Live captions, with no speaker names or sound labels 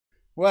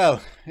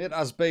Well, it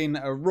has been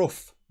a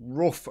rough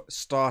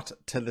start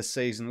to the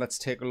season. Let's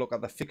take a look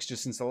at the fixture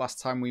since the last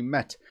time we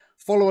met.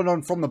 Following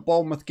on from the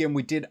Bournemouth game,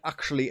 we did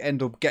actually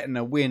end up getting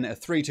a win, a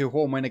 3-2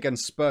 home win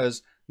against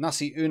Spurs.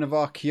 Nasi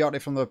Univar,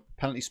 Chiati from the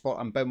penalty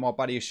spot and Benoit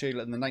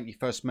Badiashile in the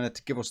 91st minute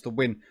to give us the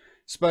win.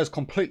 Spurs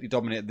completely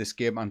dominated this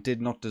game and did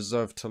not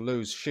deserve to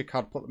lose. Schick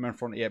had put them in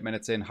front 8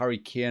 minutes in, Harry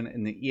Kane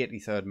in the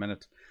 83rd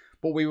minute.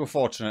 But we were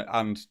fortunate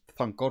and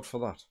thank God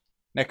for that.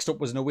 Next up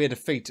was an away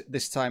defeat,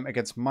 this time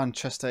against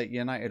Manchester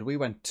United. We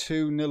went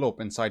 2-0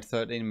 up inside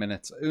 13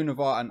 minutes.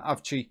 Univar and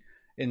Avci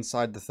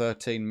inside the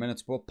 13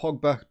 minutes. But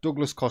Pogba,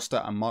 Douglas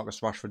Costa and Marcus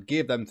Rashford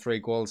gave them 3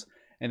 goals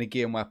in a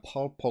game where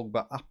Paul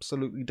Pogba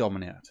absolutely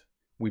dominated.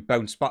 We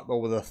bounced back though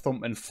with a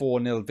thumping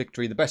 4-0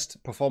 victory. The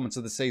best performance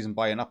of the season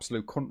by an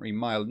absolute country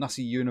mile.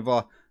 Nasi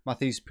Univar,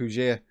 Mathis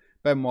Puget,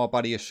 Benoit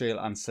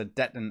Badiashile and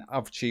Sadetin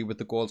Avci with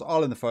the goals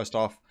all in the first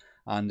half.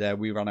 And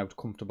we ran out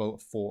comfortable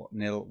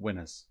 4-0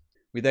 winners.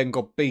 We then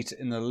got beat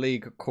in the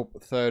League Cup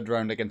third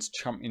round against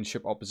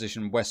Championship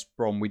opposition West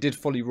Brom. We did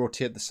fully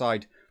rotate the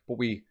side, but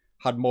we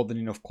had more than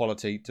enough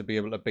quality to be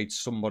able to beat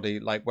somebody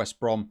like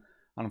West Brom.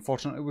 And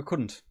unfortunately we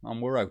couldn't,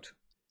 and we're out.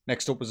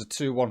 Next up was a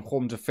 2-1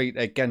 home defeat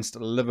against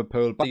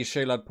Liverpool.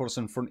 Badiashile had put us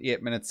in front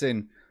 8 minutes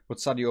in, but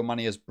Sadio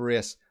Mane's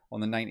brace on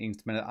the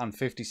 19th minute and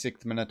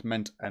 56th minute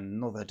meant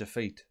another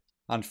defeat.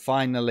 And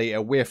finally,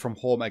 away from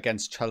home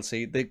against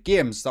Chelsea. The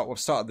games that we've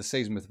started the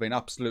season with have been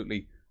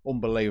absolutely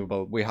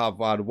unbelievable. We have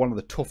had one of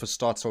the toughest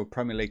starts of a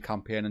Premier League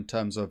campaign in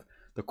terms of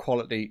the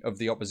quality of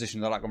the opposition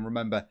that I can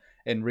remember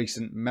in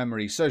recent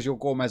memory. Sergio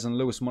Gomez and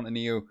Luis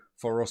Montenegro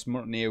for us.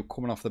 Montenegro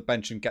coming off the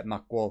bench and getting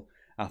that goal.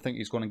 I think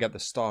he's going to get the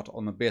start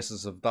on the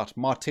basis of that.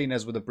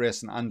 Martinez with a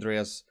brace and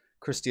Andreas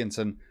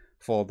Christiansen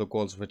for the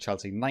goals for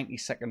Chelsea.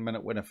 92nd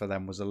minute winner for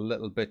them was a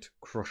little bit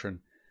crushing.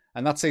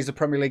 And that sees the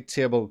Premier League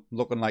table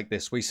looking like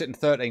this. We sit in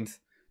 13th,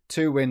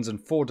 2 wins and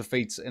 4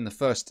 defeats in the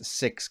first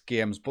 6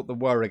 games, but they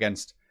were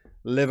against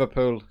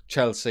Liverpool,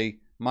 Chelsea,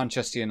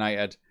 Manchester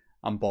United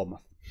and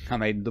Bournemouth. I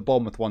mean, the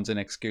Bournemouth one's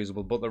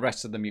inexcusable, but the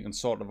rest of them you can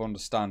sort of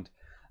understand.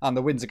 And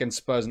the wins against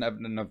Spurs and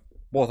Everton are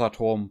both at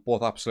home,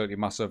 both absolutely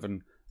massive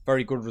and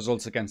very good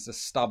results against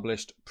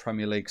established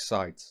Premier League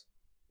sides.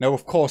 Now,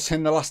 of course,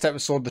 in the last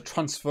episode, the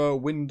transfer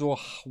window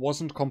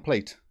wasn't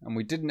complete and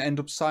we didn't end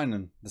up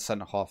signing the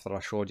centre-half that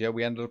I showed you.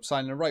 We ended up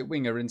signing a right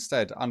winger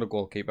instead and a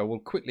goalkeeper. We'll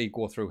quickly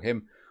go through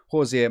him.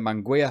 Jose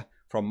Manguia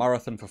from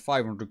Marathon for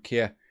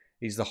 500k.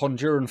 He's the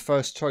Honduran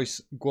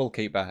first-choice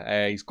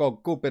goalkeeper. He's got a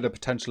good bit of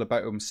potential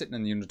about him, sitting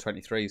in the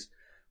under-23s.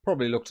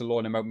 Probably look to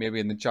loan him out maybe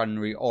in the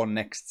January or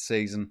next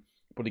season.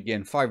 But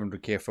again,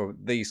 500k for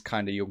these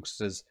kind of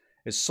youngsters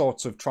is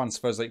sorts of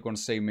transfers that you're going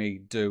to see me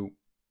do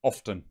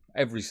often,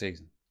 every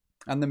season.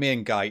 And the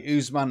main guy,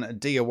 Ousmane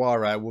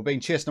Diawara, we've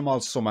been chasing him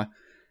all summer.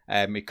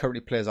 He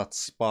currently plays at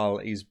Spal.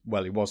 He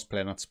was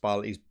playing at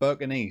Spal. He's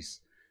Burkinese,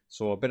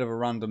 so a bit of a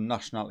random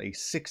nationality.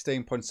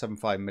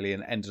 16.75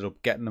 million ended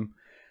up getting him.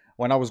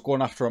 When I was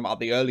going after him at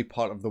the early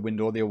part of the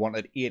window, they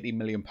wanted £80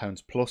 million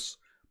plus.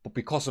 But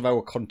because of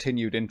our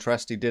continued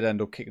interest, he did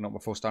end up kicking up a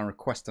fuss and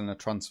requesting a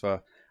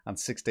transfer. And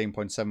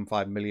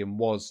 16.75 million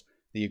was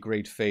the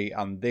agreed fee.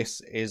 And this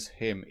is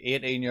him.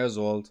 18 years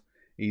old.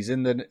 He's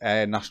in the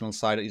national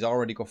side. He's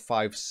already got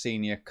 5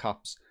 senior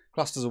caps.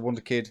 Classed as a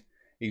wonder kid.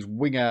 His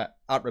winger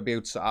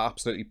attributes are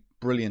absolutely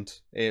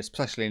brilliant,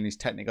 especially in his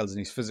technicals and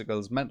his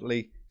physicals.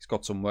 Mentally, he's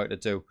got some work to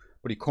do.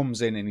 But he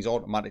comes in and he's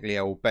automatically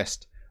our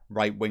best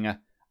right winger.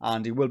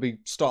 And he will be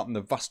starting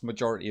the vast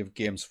majority of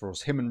games for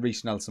us. Him and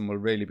Reece Nelson will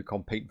really be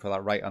competing for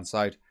that right-hand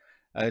side.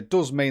 It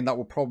does mean that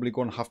we're probably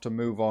going to have to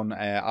move on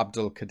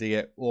Abdul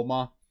Kadir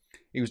Omar.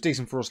 He was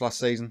decent for us last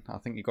season. I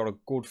think he got a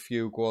good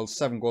few goals.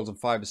 7 goals and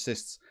 5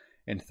 assists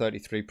in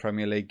 33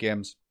 Premier League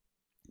games.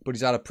 But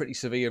he's had a pretty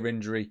severe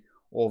injury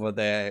over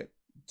the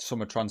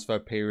summer transfer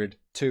period.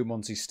 2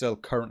 months, he's still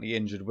currently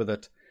injured with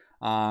it.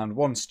 And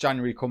once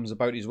January comes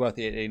about, he's worth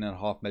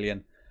 18.5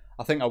 million.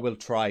 I think I will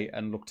try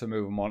and look to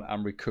move him on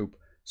and recoup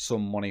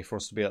some money for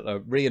us to be able to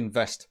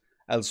reinvest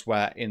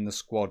elsewhere in the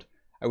squad.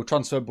 Our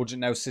transfer budget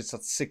now sits at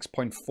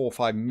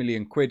 6.45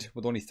 million quid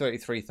with only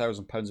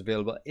 £33,000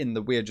 available in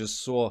the wages.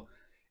 So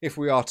if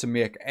we are to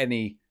make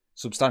any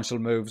substantial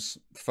moves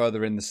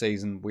further in the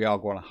season, we are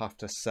going to have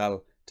to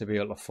sell to be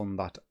able to fund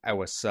that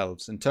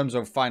ourselves. In terms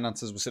of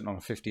finances, we're sitting on a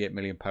 £58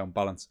 million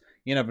balance.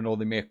 You never know,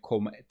 they may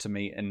come to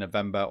me in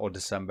November or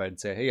December and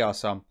say, hey,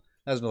 Sam,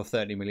 there's another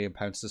 £30 million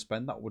to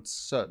spend. That would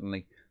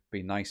certainly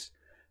be nice.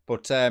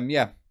 But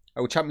yeah.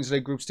 Our Champions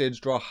League group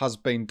stage draw has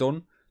been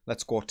done.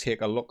 Let's go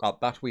take a look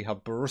at that. We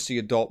have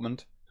Borussia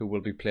Dortmund, who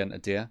will be playing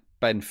today,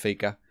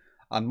 Benfica,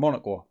 and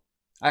Monaco.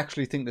 I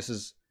actually think this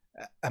is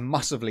a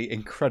massively,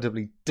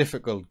 incredibly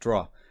difficult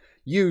draw.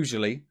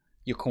 Usually,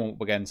 you come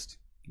up against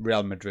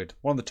Real Madrid,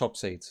 one of the top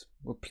seeds,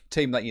 a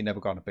team that you're never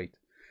going to beat.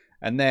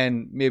 And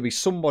then maybe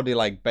somebody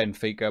like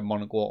Benfica,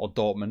 Monaco, or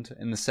Dortmund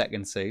in the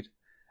second seed.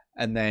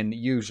 And then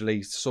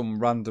usually some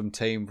random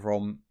team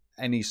from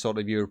any sort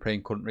of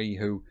European country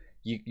who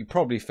you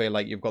probably feel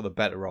like you've got the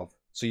better of.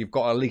 So you've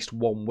got at least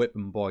one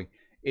whipping boy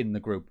in the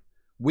group.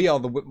 We are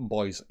the whipping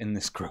boys in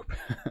this group.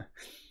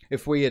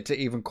 if we had to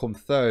even come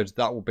third,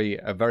 that would be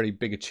a very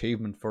big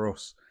achievement for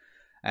us.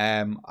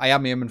 I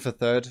am aiming for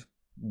third.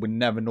 We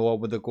never know,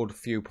 with a good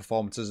few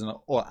performances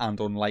and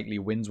unlikely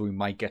wins, we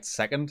might get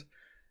second.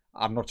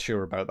 I'm not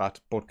sure about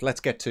that, but let's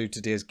get to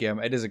today's game.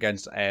 It is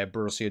against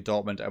Borussia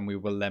Dortmund, and we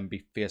will then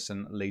be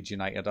facing Leeds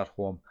United at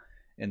home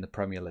in the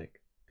Premier League.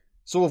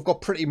 So we've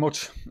got pretty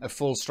much a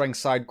full strength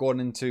side going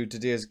into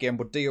today's game,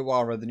 but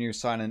Diawara, the new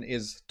signing,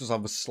 does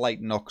have a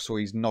slight knock, so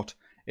he's not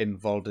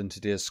involved in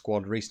today's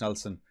squad. Reece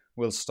Nelson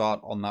will start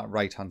on that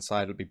right-hand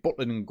side. It'll be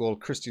Butland in goal,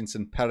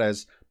 Christensen,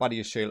 Perez,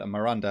 Badiashile and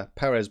Miranda.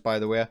 Perez, by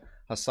the way,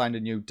 has signed a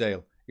new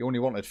deal. He only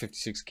wanted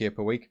 56k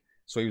per week,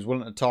 so he was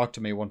willing to talk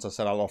to me once I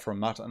said I'll offer him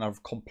that, and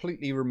I've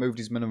completely removed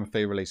his minimum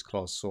fee release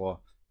clause, so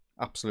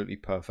absolutely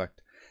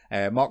perfect.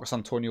 Marcus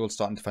Antonio will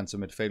start in defensive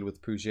midfield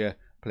with Pugier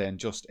playing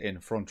just in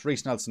front.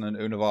 Reece Nelson and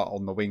Univar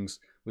on the wings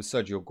with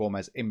Sergio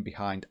Gomez in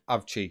behind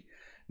Avci.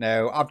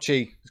 Now,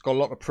 Avci has got a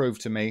lot to prove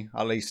to me,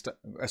 at least,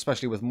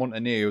 especially with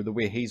Montenegro, the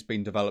way he's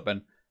been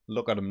developing.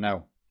 Look at him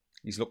now.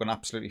 He's looking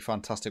absolutely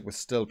fantastic with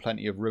still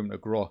plenty of room to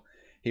grow.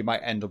 He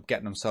might end up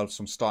getting himself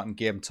some starting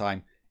game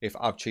time if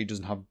Avci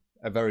doesn't have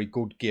a very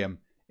good game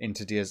in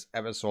today's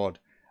episode.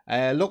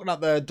 Looking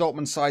at the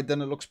Dortmund side,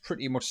 then it looks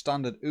pretty much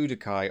standard.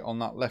 Udekai on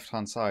that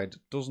left-hand side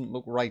doesn't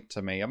look right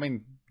to me. I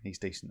mean, he's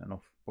decent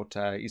enough, but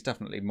he's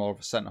definitely more of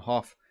a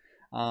centre-half,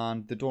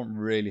 and they don't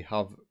really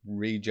have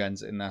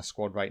regens in their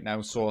squad right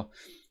now. So,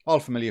 all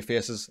familiar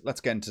faces.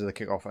 Let's get into the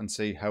kickoff and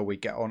see how we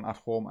get on at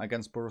home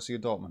against Borussia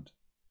Dortmund.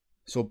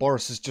 So,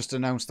 Boris has just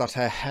announced that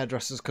her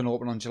hairdressers can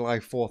open on July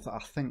 4th. I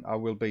think I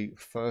will be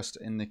first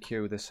in the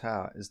queue. This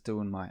hair is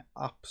doing my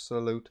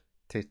absolute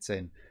tits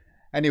in.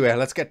 Anyway,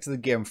 let's get to the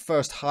game.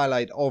 First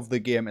highlight of the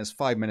game is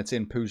 5 minutes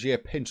in. Pugier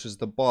pinches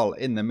the ball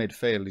in the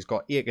midfield. He's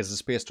got acres of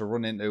space to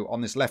run into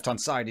on this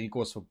left-hand side. He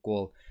goes for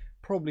goal.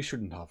 Probably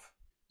shouldn't have.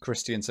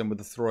 Christiansen with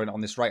the throw-in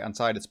on this right-hand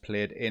side. It's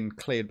played in,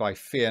 cleared by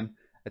Fein.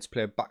 It's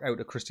played back out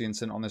to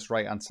Christiansen on this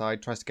right-hand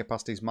side. Tries to get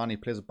past his man. He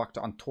plays it back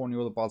to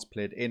Antonio. The ball's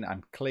played in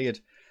and cleared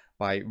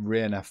by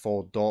Reina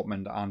for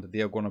Dortmund, and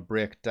they're going to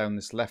break down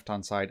this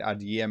left-hand side.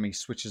 Adeyemi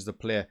switches the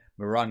play.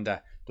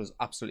 Miranda does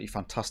absolutely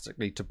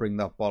fantastically to bring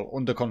that ball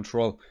under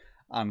control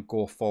and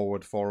go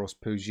forward for us.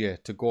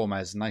 Pugier to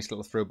Gomez. Nice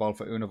little through ball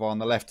for Univar on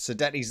the left.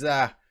 Sadetti's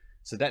there.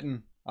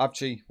 Sadetin,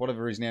 Avci,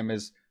 whatever his name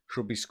is,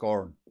 should be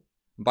scoring.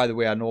 And by the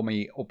way, I know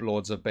my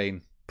uploads have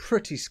been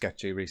pretty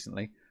sketchy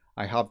recently.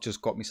 I have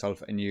just got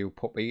myself a new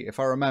puppy. If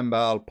I remember,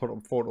 I'll put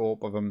a photo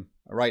up of him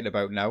right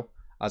about now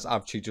as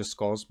Avci just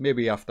scores.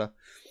 Maybe after.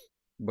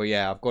 But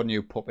yeah, I've got a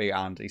new puppy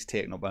and he's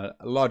taken up a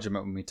large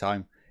amount of my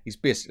time. He's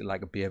basically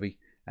like a baby.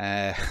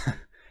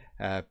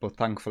 But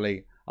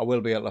thankfully, I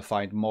will be able to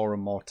find more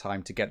and more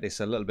time to get this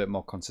a little bit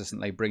more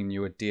consistently, bringing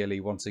you a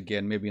daily once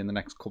again, maybe in the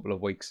next couple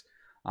of weeks.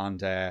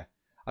 And I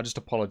just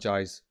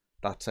apologise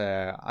that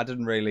I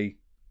didn't really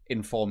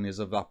inform you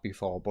of that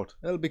before, but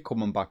it'll be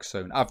coming back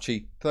soon.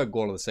 Avci, third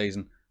goal of the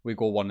season. We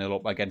go 1-0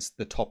 up against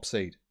the top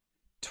seed.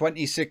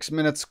 26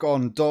 minutes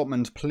gone.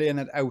 Dortmund playing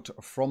it out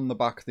from the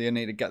back. They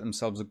need to get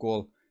themselves a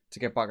goal to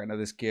get back into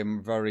this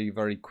game very,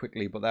 very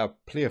quickly. But their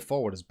play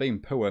forward has been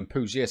poor. And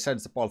Pugier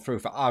sends the ball through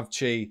for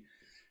Avci.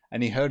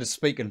 And he heard us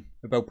speaking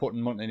about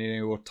putting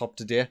Montenegro top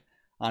today.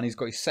 And he's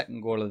got his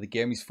second goal of the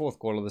game. His fourth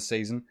goal of the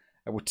season.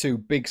 With two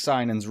big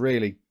signings,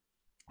 really,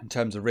 in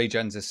terms of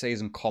regens this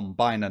season,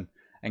 combining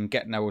and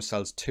getting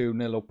ourselves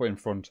 2-0 up in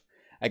front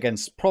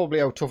against probably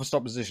our toughest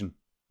opposition.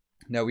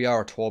 Now, we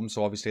are at home,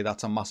 so obviously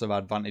that's a massive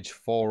advantage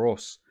for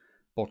us.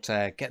 But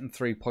getting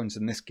 3 points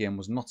in this game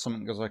was not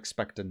something I was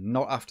expecting.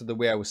 Not after the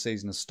way our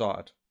season has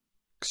started.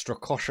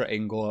 Strakosha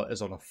in goal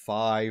is on a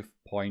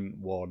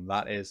 5.1.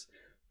 That is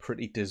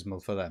pretty dismal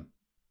for them.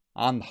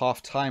 And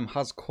half-time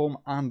has come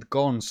and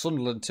gone.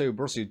 Sunderland 2,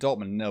 Borussia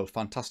Dortmund 0.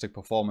 Fantastic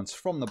performance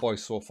from the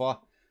boys so far.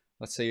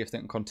 Let's see if they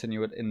can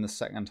continue it in the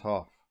second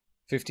half.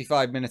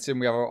 55 minutes in,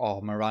 we have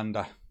our...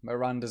 Miranda.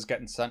 Miranda's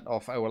getting sent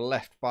off. Our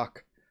left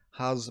back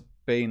has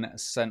been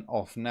sent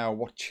off. Now,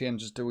 what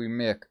changes do we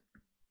make?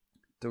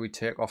 Do we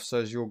take off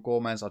Sergio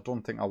Gomez? I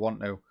don't think I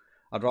want to.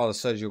 I'd rather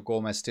Sergio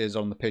Gomez stays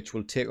on the pitch.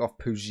 We'll take off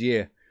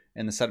Pugier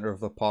in the centre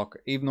of the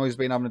park. Even though he's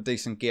been having a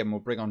decent game,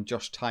 we'll bring on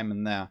Josh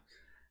Timon there.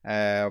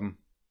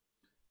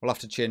 We'll have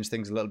to change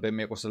things a little bit,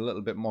 make us a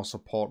little bit more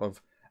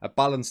supportive. A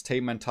balanced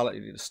team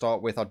mentality to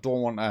start with. I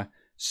don't want to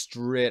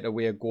straight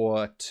away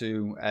go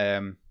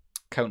to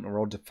counter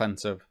or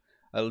defensive.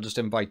 It'll just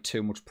invite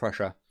too much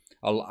pressure.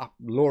 I'll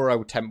lower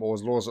our tempo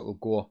as low as it'll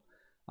go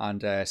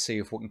and see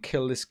if we can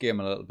kill this game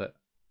a little bit.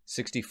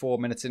 64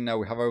 minutes in now,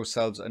 we have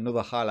ourselves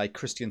another highlight.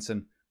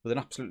 Christiansen with an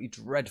absolutely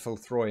dreadful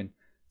throw-in.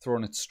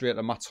 Throwing it straight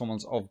to Mats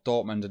Hummels of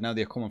Dortmund. And now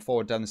they're coming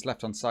forward down this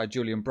left-hand side.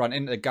 Julian Brandt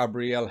into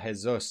Gabriel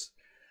Jesus.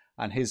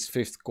 And his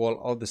 5th goal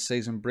of the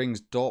season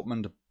brings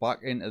Dortmund back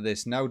into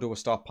this. Now do we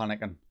start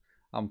panicking?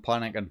 I'm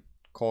panicking.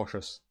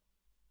 Cautious.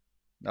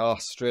 Oh,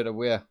 straight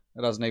away.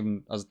 It hasn't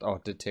even... Oh,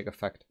 it did take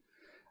effect.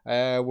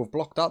 We've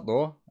blocked that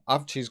though.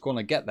 Avci's going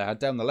to get there.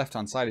 Down the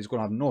left-hand side, he's going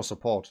to have no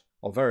support.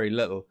 Or very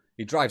little.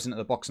 He drives into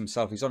the box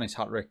himself. He's on his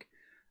hat-trick.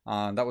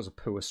 And that was a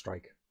poor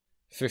strike.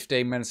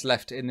 15 minutes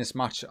left in this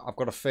match. I've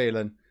got a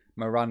feeling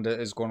Miranda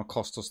is going to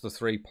cost us the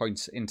 3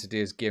 points in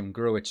today's game.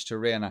 Grujic to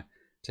Reina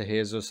to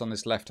Jesus on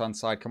this left-hand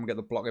side. Can we get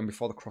the block in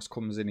before the cross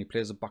comes in? He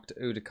plays it back to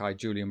Udikai,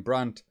 Julian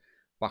Brandt,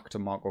 back to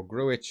Marco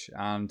Grujic,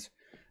 and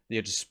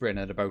they're just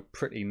sprinting it about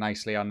pretty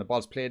nicely, and the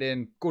ball's played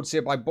in. Good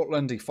save by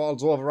Butland. He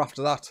falls over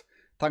after that.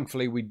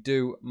 Thankfully, we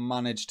do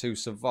manage to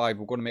survive.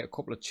 We're going to make a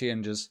couple of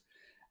changes.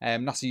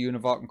 Nasi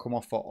Univar can come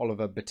off for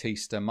Oliver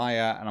Batista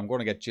Maya, and I'm going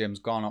to get James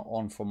Garner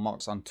on for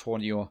Marcos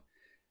Antonio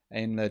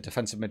in the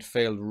defensive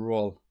midfield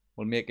role.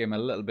 We'll make him a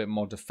little bit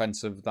more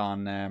defensive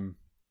than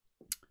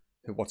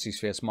what's his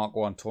face,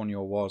 Marco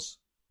Antonio was.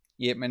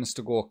 8 minutes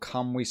to go.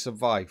 Can we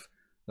survive?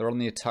 They're on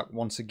the attack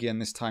once again,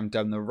 this time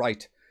down the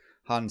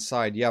right-hand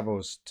side.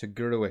 Yavos to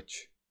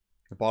Grujic.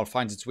 The ball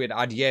finds its way to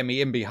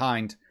Adeyemi in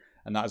behind,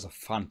 and that is a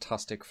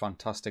fantastic,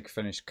 fantastic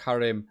finish.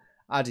 Karim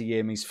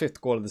Adeyemi's 5th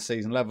goal of the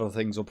season, level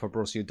things up for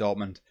Borussia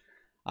Dortmund.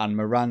 And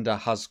Miranda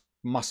has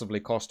massively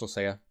cost us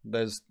here.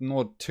 There's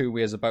no two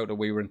ways about it.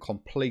 We were in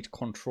complete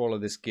control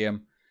of this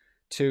game.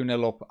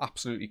 2-0 up,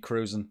 absolutely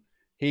cruising.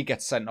 He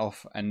gets sent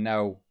off, and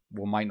now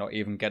we might not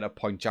even get a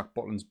point. Jack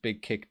Butland's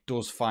big kick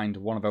does find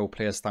one of our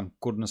players. Thank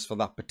goodness for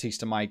that.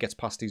 Batista Mai gets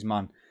past his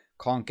man.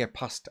 Can't get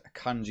past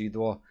Kanji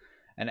though.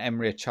 And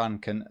Emre Can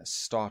can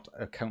start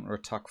a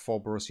counter-attack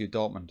for Borussia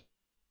Dortmund.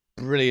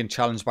 Brilliant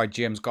challenge by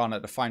James Garner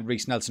to find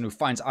Reece Nelson, who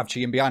finds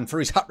Avci in behind for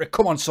his hat-trick.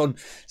 Come on, son.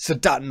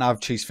 Sadat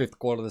Avci's 5th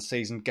goal of the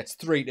season. Gets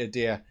 3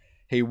 today.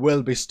 He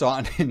will be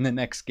starting in the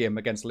next game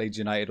against Leeds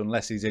United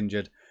unless he's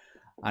injured.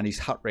 And his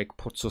hat-trick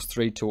puts us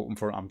 3-2 up in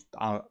front.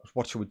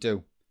 What should we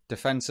do?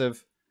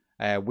 Defensive.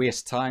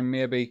 Waste time,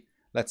 maybe.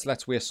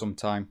 Let's waste some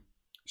time.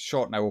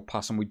 Short now, we'll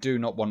pass, and we do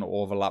not want to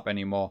overlap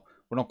anymore.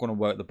 We're not going to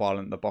work the ball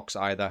into the box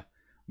either.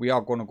 We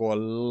are going to go a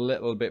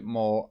little bit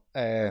more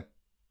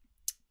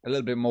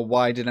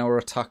wide in our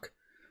attack,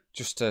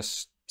 just to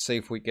see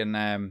if we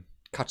can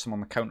catch them on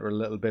the counter a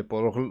little bit.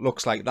 But it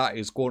looks like that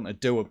is going to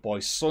do it,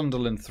 boys.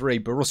 Sunderland 3,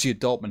 Borussia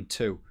Dortmund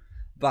 2.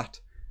 That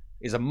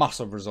is a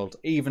massive result.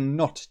 Even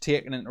not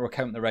taking into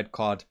account the red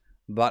card,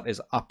 that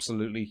is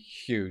absolutely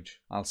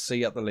huge. I'll see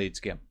you at the Leeds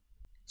game.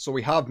 So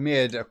we have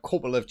made a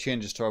couple of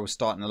changes to our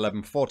starting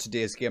 11 for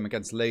today's game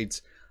against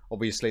Leeds.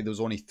 Obviously, there was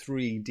only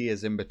 3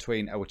 days in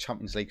between our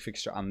Champions League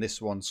fixture and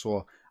this one,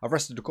 so I've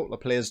rested a couple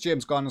of players.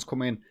 James Garner's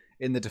come in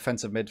the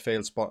defensive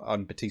midfield spot,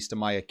 and Batista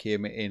Maya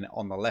came in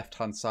on the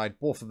left-hand side.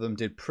 Both of them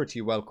did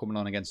pretty well coming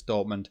on against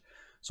Dortmund,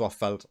 so I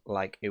felt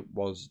like it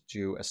was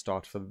due a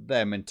start for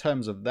them. In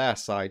terms of their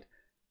side,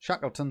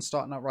 Shackleton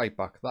starting at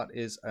right-back. That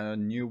is a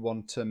new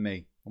one to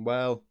me.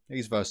 Well,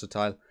 he's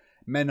versatile.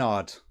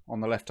 Menard on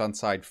the left-hand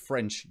side,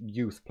 French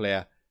youth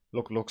player.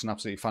 Looks an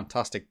absolutely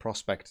fantastic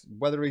prospect.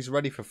 Whether he's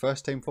ready for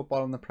first-team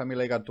football in the Premier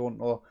League, I don't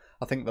know.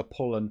 I think they're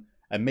pulling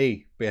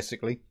me,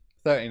 basically.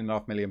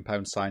 £13.5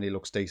 million sign. He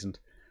looks decent.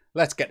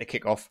 Let's get the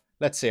kick-off.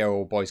 Let's see how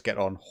our boys get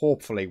on.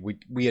 Hopefully,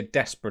 we are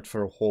desperate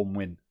for a home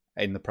win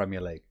in the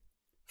Premier League.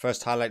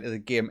 First highlight of the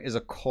game is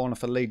a corner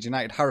for Leeds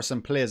United.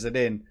 Harrison plays it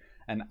in,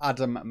 and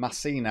Adam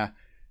Massina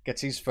gets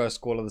his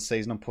first goal of the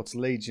season and puts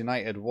Leeds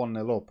United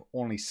 1-0 up.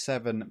 Only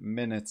 7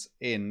 minutes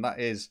in.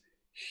 That is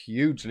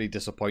hugely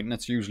disappointing.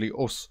 It's usually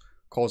us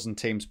causing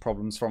teams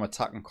problems from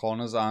attacking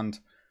corners, and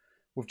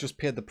we've just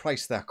paid the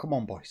price there. Come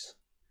on, boys.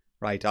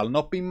 Right, I'll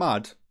not be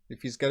mad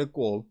if he's get a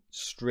goal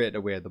straight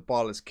away. The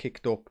ball is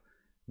kicked up.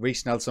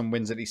 Reece Nelson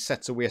wins it. He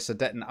sets away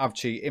Sadet and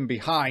Avci in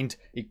behind.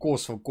 He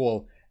goes for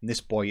goal, and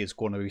this boy is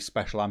going to be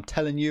special. I'm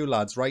telling you,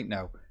 lads, right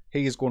now,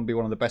 he is going to be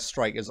one of the best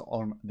strikers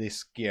on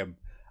this game.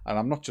 And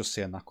I'm not just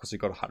saying that because he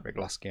got a hat-trick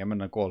last game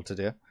and a goal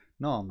today.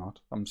 No, I'm not.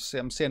 I'm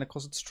saying it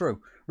because it's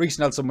true. Reece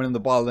Nelson winning the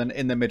ball then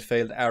in the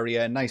midfield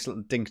area. Nice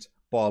little dinked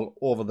ball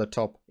over the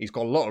top. He's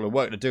got a lot of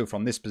work to do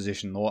from this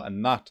position though,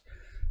 and that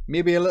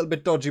may be a little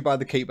bit dodgy by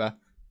the keeper,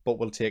 but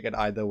we'll take it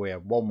either way.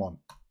 1-1.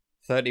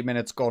 30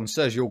 minutes gone.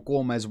 Sergio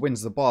Gomez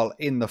wins the ball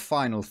in the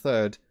final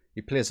third.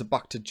 He plays it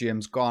back to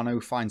James Garner,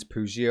 who finds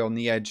Pugier on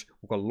the edge.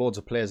 We've got loads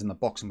of players in the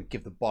box, and we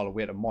give the ball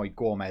away to Moy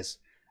Gomez.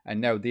 And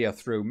now they are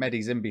through.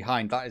 Medi's in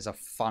behind. That is a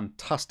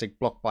fantastic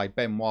block by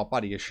Benoit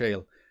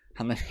Badiashile.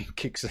 And then he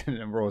kicks it in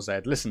and Rose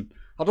head. Listen,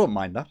 I don't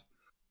mind that.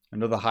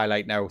 Another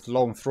highlight now.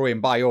 Long throw in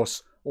by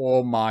us.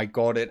 Oh my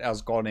God, it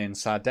has gone in.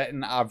 Sadet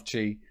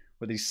Avci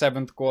with his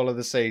 7th goal of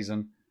the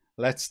season.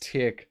 Let's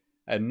take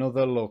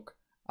another look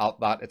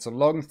at that. It's a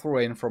long throw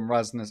in from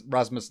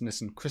Rasmus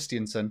Nissen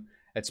Christiansen.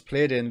 It's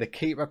played in. The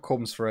keeper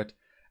comes for it.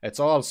 It's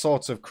all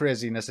sorts of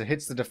craziness. It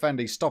hits the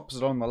defender. He stops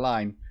it on the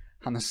line.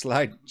 And the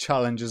slide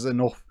challenge is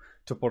enough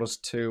to put us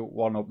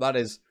 2-1 up. That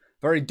is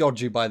very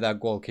dodgy by their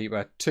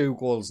goalkeeper. 2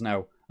 goals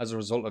now as a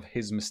result of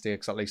his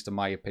mistakes, at least in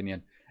my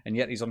opinion. And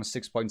yet he's on a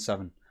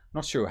 6.7.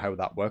 Not sure how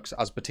that works,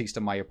 as Batista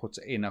Maya puts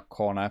it in a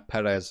corner.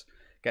 Perez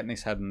getting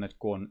his head on it,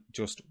 going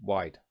just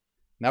wide.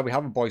 Now we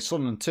have a boy,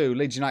 Sunderland 2.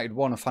 Leeds United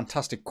 1, a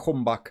fantastic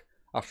comeback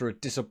after a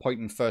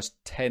disappointing first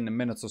 10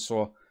 minutes or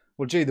so.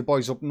 We'll G the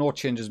boys up, no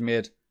changes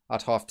made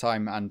at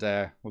half-time, and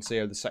we'll see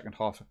how the second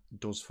half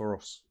does for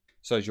us.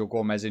 Sergio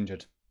Gomez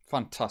injured.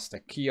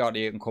 Fantastic.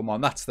 Chiardi can come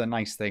on. That's the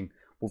nice thing.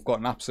 we've got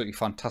an absolutely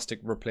fantastic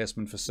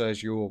replacement for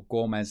Sergio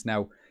Gomez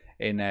now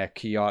in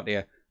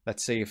Chiarte.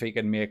 Let's see if he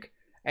can make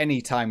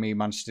any time he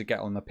manages to get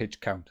on the pitch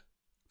count.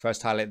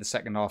 First highlight of the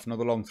second half,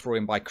 another long throw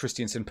in by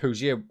Christensen.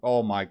 Pougier,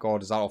 oh my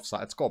God, is that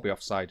offside? It's got to be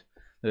offside.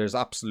 There's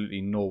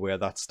absolutely nowhere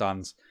that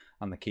stands,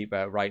 and the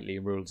keeper rightly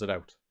rules it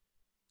out.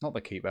 Not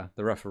the keeper,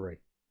 the referee.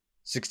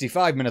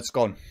 65 minutes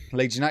gone.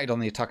 Leeds United on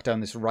the attack down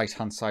this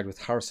right-hand side with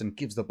Harrison.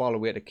 Gives the ball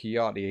away to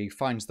Chiarte. He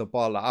finds the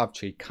ball at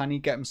Avci. Can he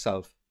get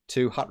himself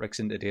 2 hat-tricks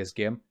in today's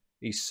game?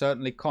 He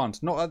certainly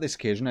can't. Not at this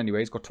occasion anyway.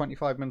 He's got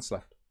 25 minutes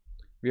left.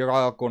 We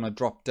are going to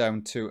drop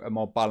down to a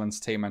more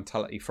balanced team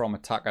mentality from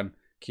attack, and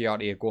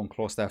Chiarte are going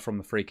close there from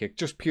the free kick.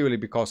 Just purely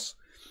because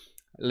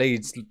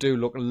Leeds do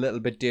look a little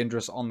bit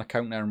dangerous on the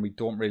counter, and we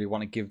don't really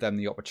want to give them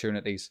the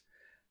opportunities.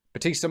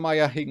 Batista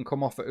Maya, he can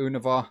come off at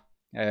Univar.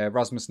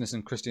 Rasmussen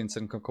and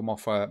Christensen can come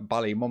off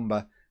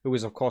Ballymumba, who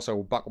is of course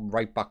our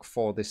right back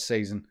for this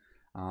season,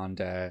 and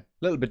a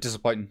little bit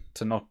disappointing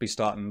to not be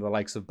starting the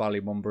likes of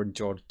Ballymumba and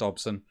George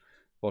Dobson,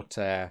 but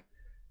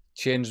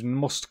change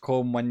must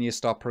come when you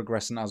start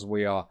progressing as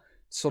we are.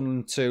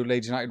 Sunderland 2,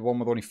 Leeds United 1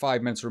 with only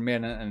 5 minutes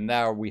remaining, and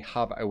now we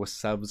have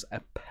ourselves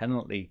a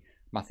penalty.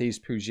 Matthias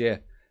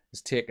Pougier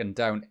is taken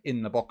down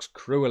in the box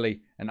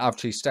cruelly, and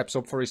Avci steps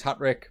up for his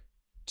hat-trick.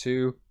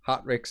 2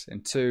 hat-tricks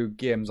in 2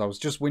 games. I was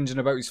just whinging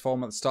about his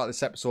form at the start of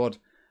this episode,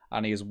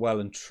 and he has well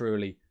and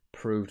truly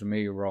proved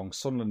me wrong.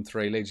 Sunderland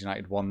 3, Leeds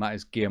United 1. That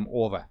is game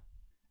over.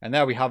 And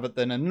there we have it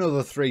then.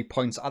 Another 3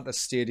 points at the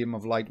Stadium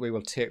of Light. We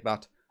will take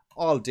that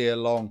all day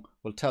long.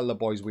 We'll tell the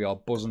boys we are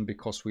buzzing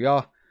because we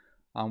are,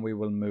 and we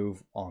will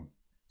move on.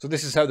 So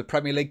this is how the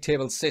Premier League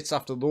table sits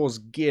after those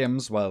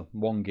games. Well,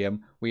 1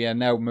 game. We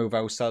now move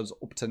ourselves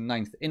up to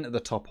 9th into the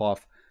top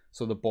half.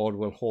 So the board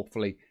will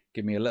hopefully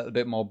give me a little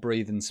bit more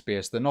breathing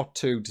space. They're not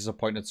too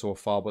disappointed so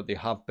far, but they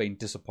have been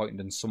disappointed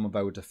in some of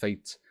our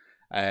defeats.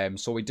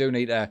 So we do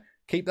need to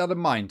keep that in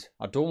mind.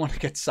 I don't want to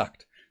get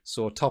sacked.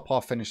 So top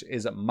half finish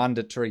is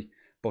mandatory.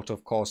 But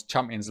of course,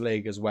 Champions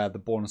League is where the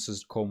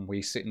bonuses come.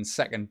 We sit in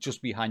second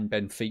just behind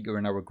Benfica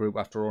in our group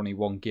after only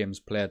 1 game's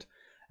played.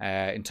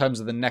 In terms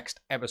of the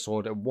next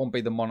episode, it won't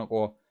be the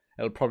Monaco.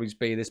 It'll probably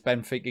be this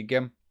Benfica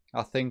game,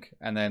 I think.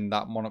 And then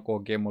that Monaco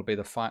game will be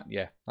the final.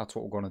 Yeah, that's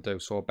what we're going to do.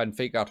 So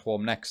Benfica at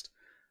home next.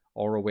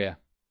 Or away,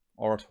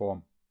 or at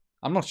home.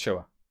 I'm not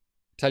sure.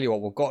 Tell you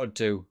what, we've got to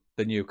do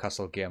the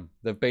Newcastle game.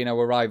 They've been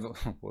our rival.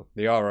 Well,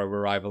 they are our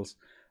rivals,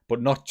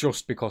 but not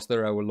just because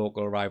they're our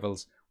local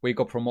rivals. We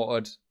got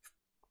promoted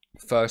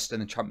first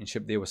in the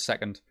Championship. They were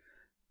second.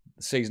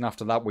 The season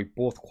after that, we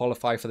both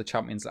qualify for the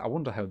Champions League. I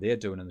wonder how they're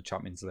doing in the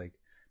Champions League.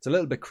 It's a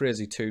little bit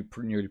crazy, 2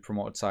 newly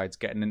promoted sides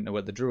getting into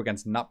it. They drew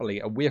against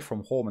Napoli away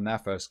from home in their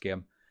first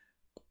game.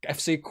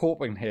 FC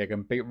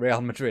Copenhagen beat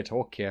Real Madrid.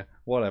 Okay,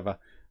 whatever.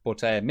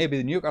 But maybe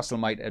the Newcastle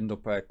might end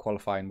up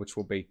qualifying, which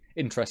will be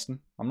interesting.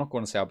 I'm not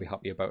going to say I'll be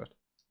happy about it.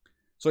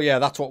 So yeah,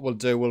 that's what we'll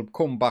do. We'll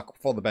come back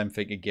for the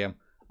Benfica game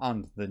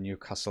and the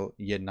Newcastle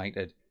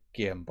United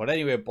game. But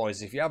anyway,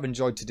 boys, if you have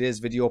enjoyed today's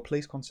video,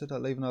 please consider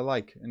leaving a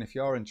like. And if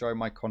you are enjoying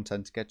my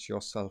content, get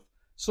yourself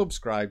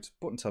subscribed.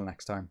 But until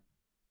next time,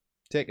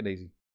 take it easy.